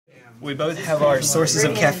We both have our sources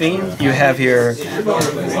of caffeine. You have your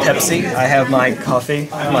Pepsi. I have my coffee,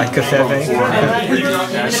 my Cafeve.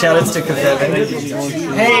 Shoutouts to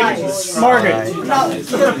Cafeve. Hey, Margaret.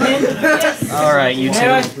 Alright, you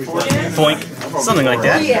two. Boink. Something like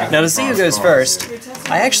that. Now to see who goes first,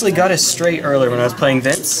 I actually got a straight earlier when I was playing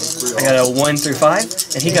Vince. I got a 1 through 5,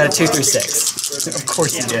 and he got a 2 through 6. Of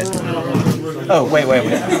course he did. Oh, wait.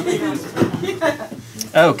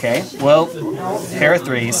 Okay, well, pair of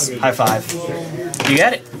 3s. High five. You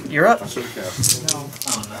got it. You're up.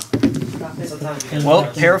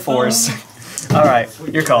 Well, pair of 4s. Alright,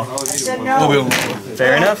 your call.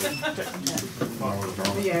 Fair enough.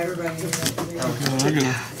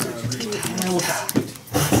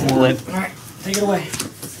 Alright, Take it away.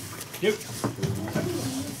 Yep.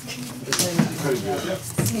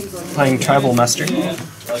 playing Tribal Mustard.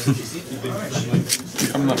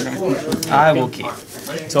 I will keep.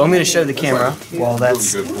 So I'm going to show the camera while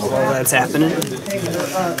that's happening.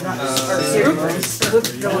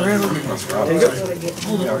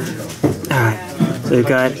 Alright, so we've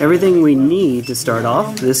got everything we need to start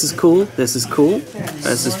off. This is cool, this is cool,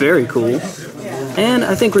 this is very cool, and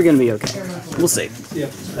I think we're going to be okay. We'll see.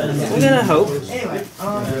 I'm going to hope.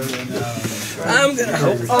 I'm going to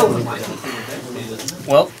hope.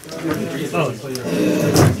 Well,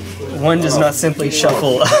 one does not simply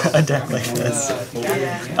shuffle a deck like this.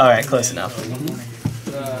 Alright, close enough.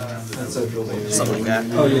 Something like that.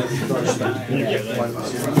 Oh, yeah.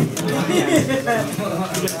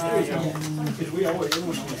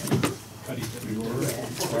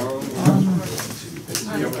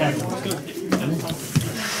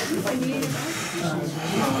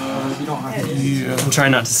 I'm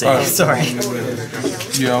trying not to say it. Sorry.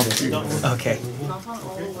 Yeah, I'll keep. Okay.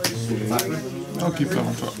 I'll keep that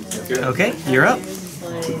on top. Okay, you're up.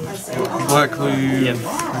 Black lead. Yep.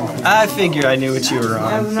 I figured I knew what you were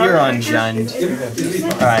on. You're on Jund.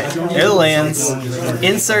 Alright, there are the lands.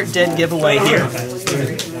 Insert dead giveaway here.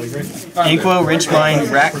 Inkwell, Wrench Mine,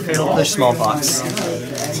 Rack, Fatal Push, Smallpox.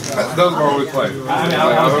 Those are always played.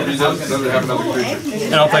 I hope he doesn't have another creature.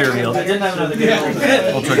 And I'll play Reveal.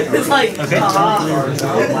 I'll check it. Okay.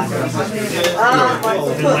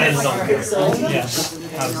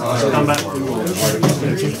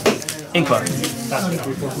 Inkwell.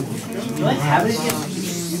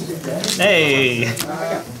 Hey!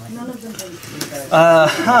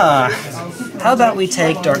 How about we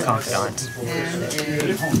take Dark Confidant?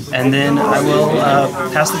 And then I will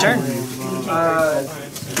pass the turn.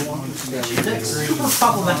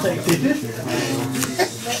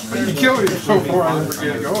 You killed me so far, I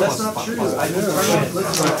forget it. That's not true.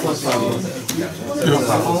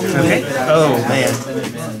 Okay. Oh, man.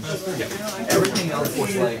 Everything else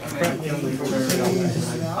was like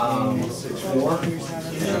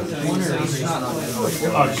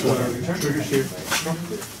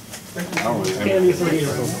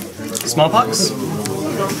Smallpox?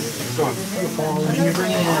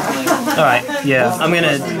 Alright, yeah, I'm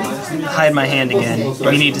gonna hide my hand again.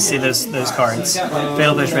 You need to see those cards.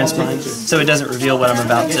 Fatal Push, Rinse Mine, so it doesn't reveal what I'm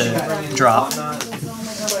about to drop.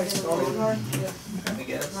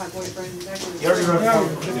 You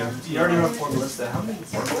already wrote for Melissa. How many?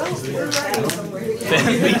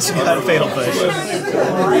 Each got a Fatal Push.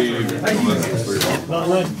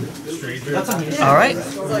 Alright,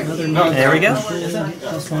 there we go.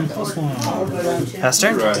 Pass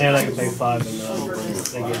turn. Yeah, I can pay 5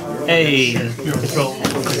 and Hey. control.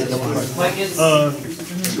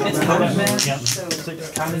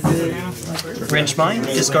 Wrench Mine,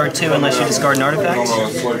 discard 2 unless you discard an artifact.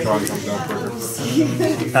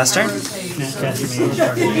 Pass turn.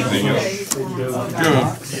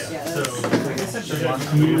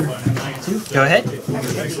 Go ahead.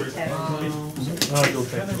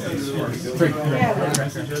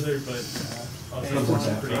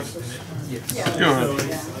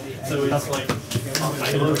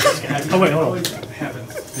 Oh, wait, hold on.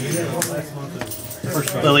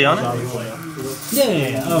 Liliana?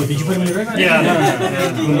 Yeah. Oh, did you put him in the record? Yeah, no.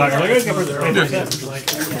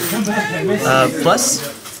 Plus?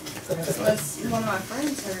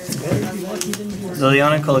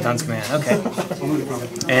 Liliana, Kolagon's command. Okay.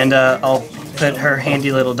 And I'll put her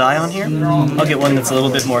handy little die on here. I'll get one that's a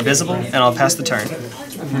little bit more visible, and I'll pass the turn.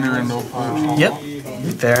 Yep.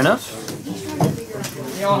 Fair enough.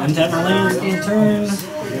 Untap my land in turn.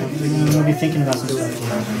 I'll be thinking about some stuff.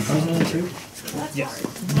 Yes.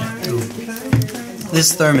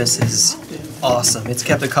 This thermos is awesome. It's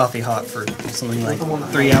kept the coffee hot for something like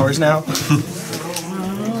 3 hours now.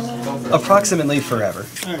 Approximately forever.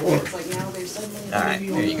 Alright,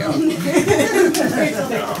 there you go.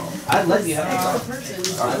 I'd let you have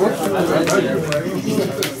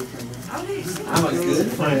I'm a good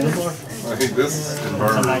friend. I think this can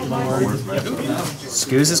burn.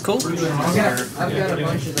 Scoos is cool. I've got a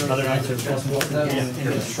bunch of those. Other knights are plus one.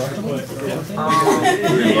 Indestructible.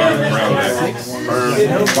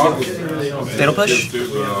 Fatal push.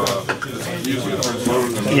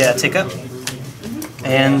 Yeah, take up.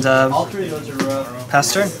 And All three of those are rough.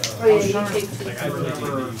 pass turn.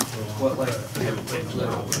 What, like,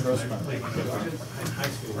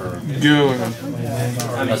 Good.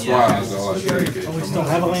 That's why I was all like, We still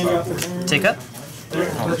have a land drop for turn. Take up.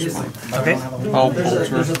 Okay. oh,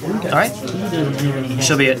 Alright.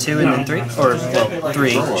 She'll be at 2 and then 3. Or, well,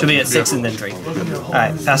 3. She'll be at 6 and then 3.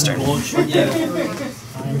 Alright, pass turn. I'm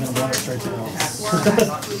gonna block straight to the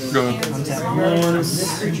Good. lands.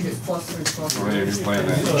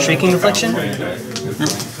 Shrieking Affliction.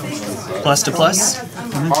 Plus to plus.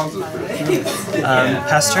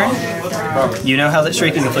 Pass turn. You know how that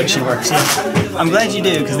Shrieking Affliction works. Yeah. I'm glad you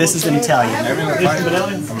do, because this is in Italian.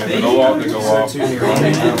 Go off, go off.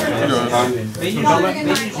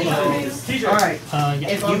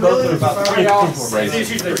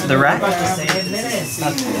 The rack?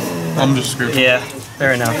 I'm just scared. Yeah,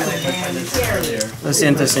 fair enough. Lo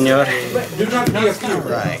siento, señor.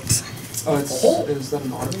 Right.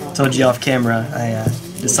 Told you off camera, I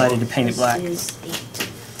decided to paint it black. Did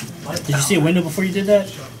you see a window before you did that?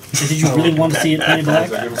 Or did you really want to see it painted black?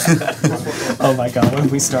 Oh my god, when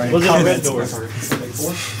we started.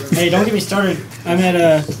 Hey, don't get me started. I met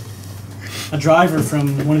a driver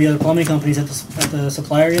from one of the other plumbing companies at the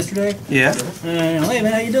supplier yesterday. Yeah? And hey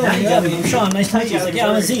man, how you doing? Yeah, I'm Sean, nice to meet you. He's like, yeah,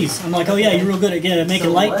 I'm Aziz. I'm like, oh yeah, you're real good at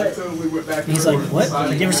making light. And he's like, what?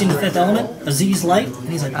 Have you ever seen The Fifth Element? Aziz Light? And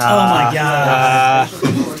he's like, oh my god.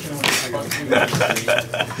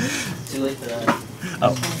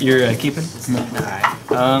 Oh, you're keeping? Alright.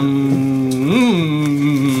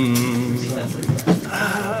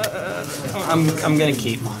 I'm gonna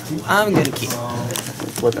keep. I'm gonna keep.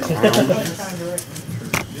 Flip it around.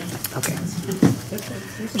 Okay.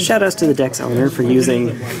 Shoutouts to the Dex owner for using.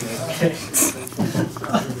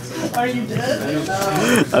 Are you dead?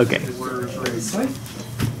 Okay.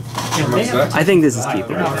 I think this is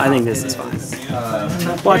keeping. I think this is fine.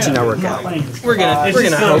 Watching our workout. We're gonna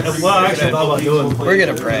hope. Well, I actually thought about doing. We're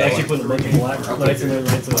gonna pray. Actually putting a bunch of black lights in there,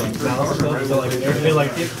 lights of like mouse stuff. So like they're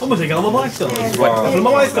like, I'm gonna take all my black stuff. Put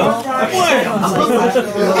my white stuff. Alright, well,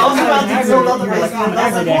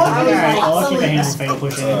 I'll keep a hand fatal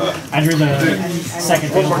push in. I drew the second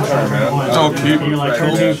fatal push on turn 1. Oh, cute. You're like,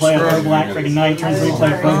 turn 2, play a pro black freaking knight, turn 3,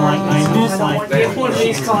 play a pro black knight. And it's like,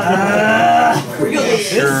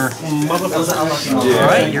 Sure.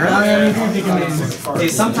 Alright, you're up. Hey,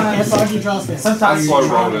 sometimes I slow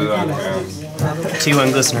rolled it up, man.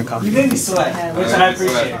 2-1 Glistener coffee. you made me sweat, which I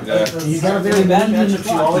appreciate. Yeah. he's got a very bad matchup.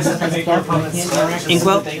 You always have to make your opponents interact.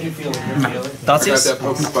 Inkwell? Got Thoughtseize? that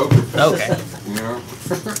pokey poker. Okay. You know?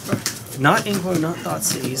 Not Inkwell, not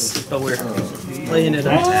Thoughtseize, but we're playing it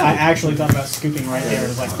I on tap. actually thought about scooping right there. It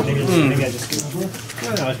was like, maybe I just scoop.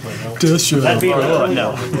 That'd be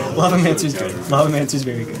no. Lavamancer's good. Lavamancer's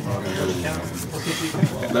very good.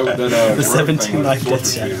 The 17 life death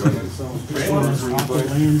shadow.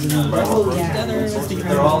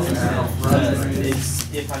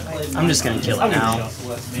 I'm just gonna kill it now.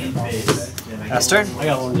 Last turn? I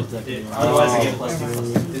got one just Otherwise, I get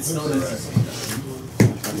 +2. It's still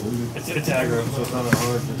It's aggro, so it's not that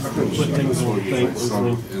hard. Put things on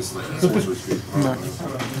the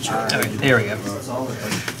Okay, there we go.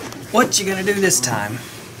 What you gonna do this time?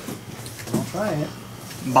 I'll try it.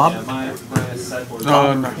 Bob? my sideboard.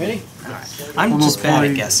 No. Ready? I'm just bad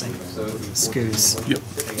at guessing. Scoos. Yep.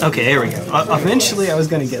 Okay, there we go. Eventually I was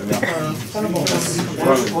gonna get there.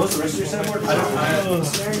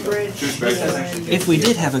 If we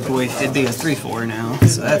did have a Goyf, it'd be a 3-4 now,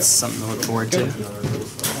 so that's something to look forward to.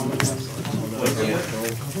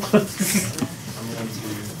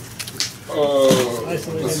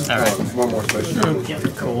 Alright. One more station.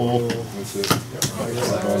 Cool. That's it.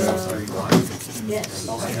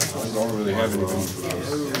 Don't really have anything.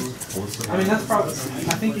 I mean, that's probably.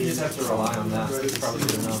 I think you just have to rely on that. It's probably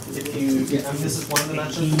good enough. If you get, I mean, this is one of the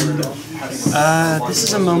matches where This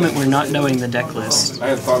is a moment where not knowing the deck list I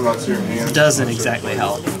had thought about your hand. doesn't exactly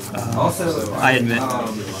help. also, I admit.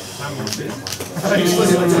 it's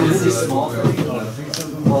really small thing,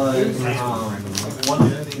 but one of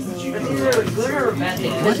the things that you can do.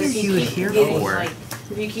 What are you here for?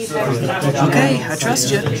 Okay, I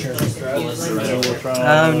trust you.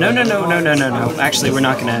 No. Actually, we're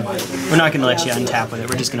not gonna let you untap with it.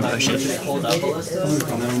 We're just gonna push it. Hold up a list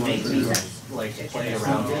and then make me like play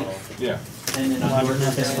around it. Yeah. And then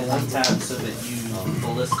untap so that you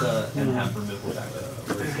ballista and have removal back up.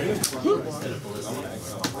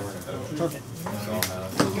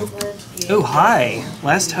 Oh, hi.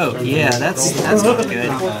 Last hope. Yeah, that's not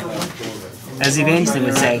good. As Evangeline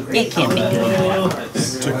would say, it can't be good.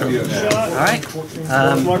 Alright.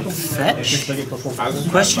 Fetch?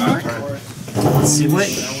 Question mark? Let's see, what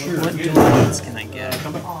dualities can I get?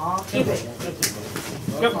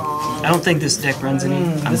 I don't think this deck runs any.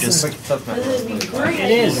 I'm just... It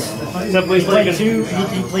is. He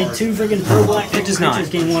played two freaking pro black. It does not.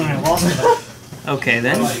 Game one and I lost. Okay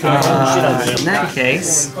then. In that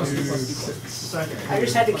case... I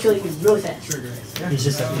just had to kill you really fast. In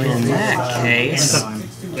that case...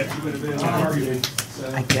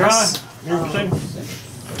 I guess...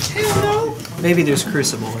 Maybe there's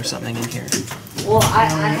Crucible or something in here. Well, I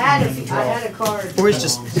had a card. Or it's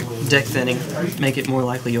just deck thinning. Make it more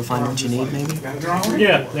likely you'll find what you need, maybe?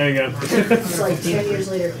 Yeah, there you go. It's like 10 years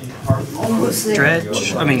later. Almost there.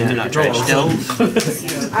 Dredge? I mean, not Dredge, Delve.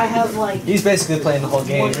 I have like... He's basically playing the whole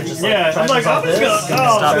game. Just Yeah, I'm like, I'm just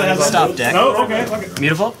gonna... Stop deck. Oh, okay.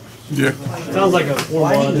 Mutavault? Yeah. Sounds like a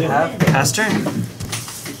 4-1. Pass turn.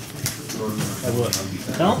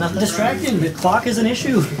 Don't distract him. The clock is an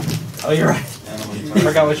issue. Oh, you're right. I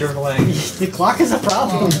forgot what you were playing. The clock is a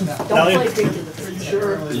problem. Don't play big to the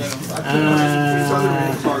sure.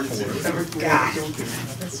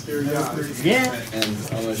 Yeah. And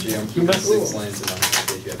almost I'm keeping 6 lanes and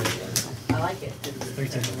I'm I like it.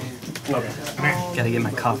 Gotta get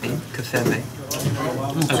my coffee. Cafebe.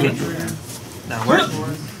 Okay. That'll work.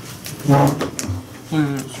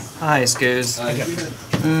 Hi, Scoos.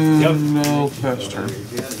 No pass turn.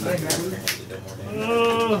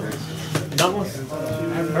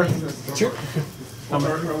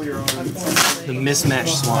 The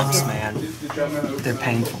mismatched swamps, man. They're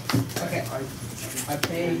painful.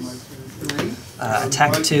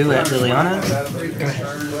 Attack 2 at Liliana.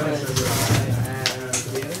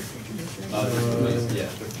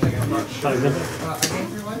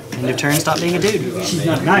 End of turn, stop being a dude. She's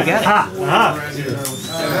not nice. Got it.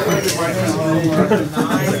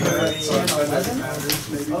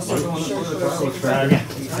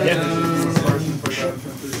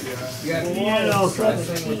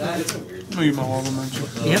 No, you might want to mention.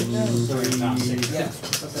 Yep.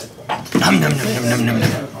 Nom nom nom nom nom nom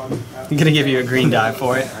nom. I'm gonna give you a green die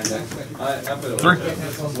for it. 3.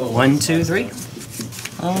 1, 2, 3.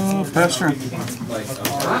 Pass turn.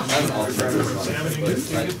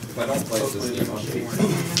 if I don't play this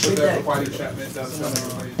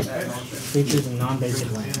Features and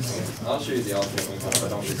non-basic lands. I'll show you the alternate one if I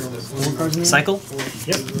don't use this. Cycle.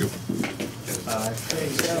 Yep.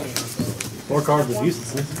 4 cards was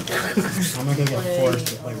useless. I'm not gonna get forced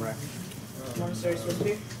to play wreck.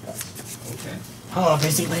 Oh,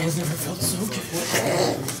 basic lands never felt so good.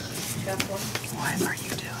 What are you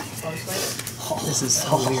doing? This is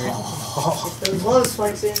so weird. Those low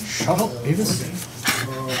spikes in. Shut up, Beavis.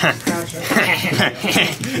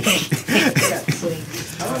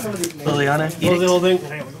 Liliana, What was the whole thing?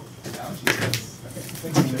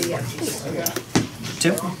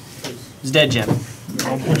 2. It's dead, Jim. Yeah,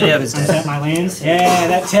 it's Untap dead. my lands. Yeah,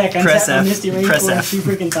 that tech. Press Untap my F. Misty Rain Press for F. She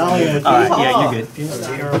freaking Thalia. Alright, yeah, you're good. Feels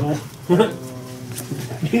terrible.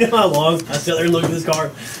 You know how long I sit there and look at this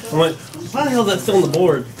card? I'm like, why the hell is that still on the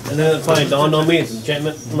board? And then it finally dawned on me it's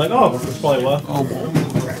enchantment. I'm like, oh, that's probably why.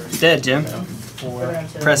 It's dead, Jim.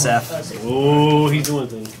 Press F. Oh, he's doing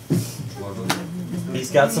things.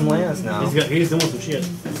 He's got some lands now. He's doing some shit.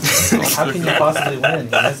 How can you possibly win?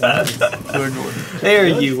 He has lands. There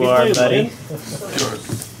you are, buddy.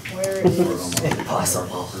 Where it is.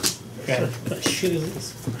 Impossible. What shit is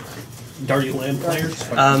this? Dirty land players.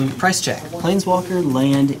 Price check. Planeswalker,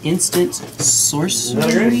 land, instant,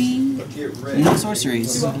 sorcery? No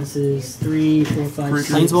sorceries. This is 3, 4, 5,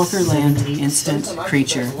 6. Planeswalker, land, instant,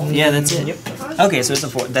 creature. Yeah, that's it. Okay, so it's a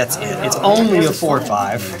 4. That's it. It's only a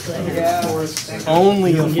 4/5.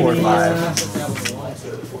 Only a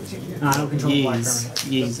 4/5. No, I don't control the black Jeez. permanent.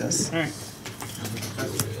 Jesus. Alright.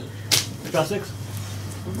 Got 6?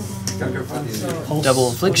 Double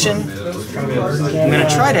affliction. I'm gonna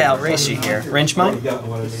try to outrace you here. Wrench mine.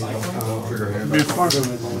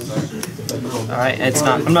 Alright, it's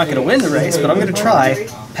not. I'm not gonna win the race, but I'm gonna try.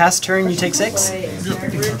 Pass turn, you take 6.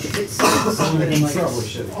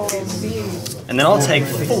 And then I'll take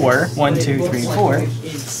 4. 1, 2, 3, 4.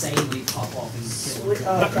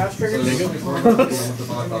 Crouch trigger.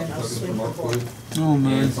 Oh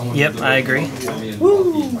man. Yep, I agree.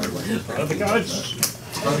 Got the cards.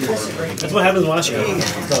 That's what happens when I show.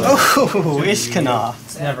 Oh, Ishkana.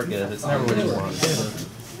 It's never good. It's never what you want.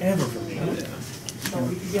 Ever for me.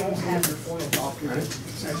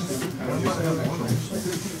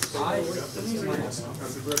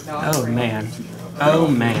 Oh man. Oh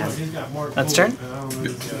man. That's turn?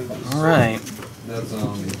 Alright. That's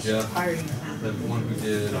Jeff, the one who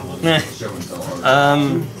did show and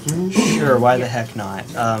tell. Sure, why the heck not?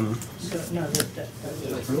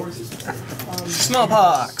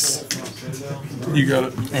 Smallpox! You got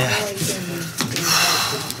it. Yeah.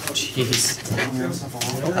 Jeez.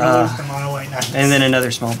 And then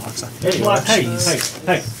another smallpox. Hey,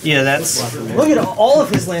 Yeah, that's... Look at all of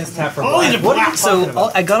his lands tapped for black. What are you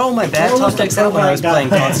So, I got all my bad top decks out when I was playing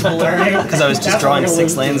Constable because I was just drawing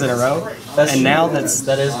 6 lands in a row. And now that is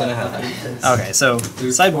gonna happen. Okay, so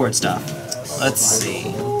sideboard stuff. Let's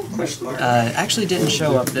see. Actually didn't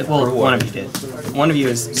show up that, well, one of you did. One of you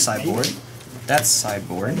is sideboard. That's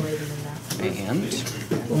sideboard. And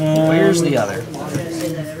where's the other?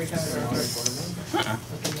 Huh.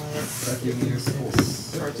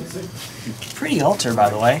 Pretty altar, by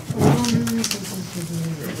the way.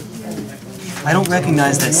 I don't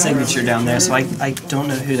recognize that signature down there, so I don't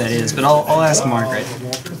know who that is, but I'll ask Margaret.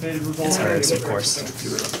 It's hers, of course.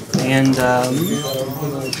 And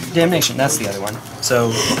Damnation, that's the other one.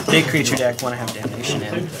 So big creature deck, want to have Damnation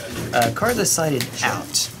in. Card that's sided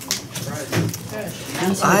out.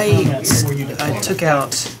 I took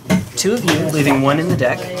out 2 of you, leaving 1 in the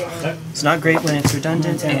deck. It's not great when it's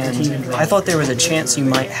redundant, and I thought there was a chance you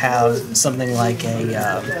might have something like a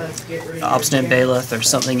Obstinate Bailiff or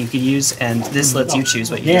something you could use, and this lets you choose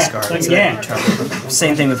what you discard. So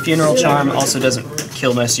same thing with Funeral Charm, also doesn't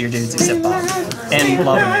kill most of your dudes except Bob. And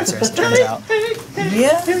Lavamancer, as it turns out.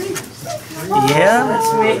 Yeah. Yeah,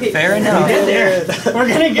 fair enough. We're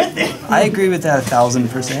gonna get there. I agree with that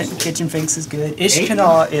 1000%. Kitchen Finks is good.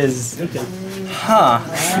 Ishkanah is... Huh.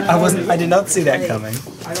 I did not see that coming.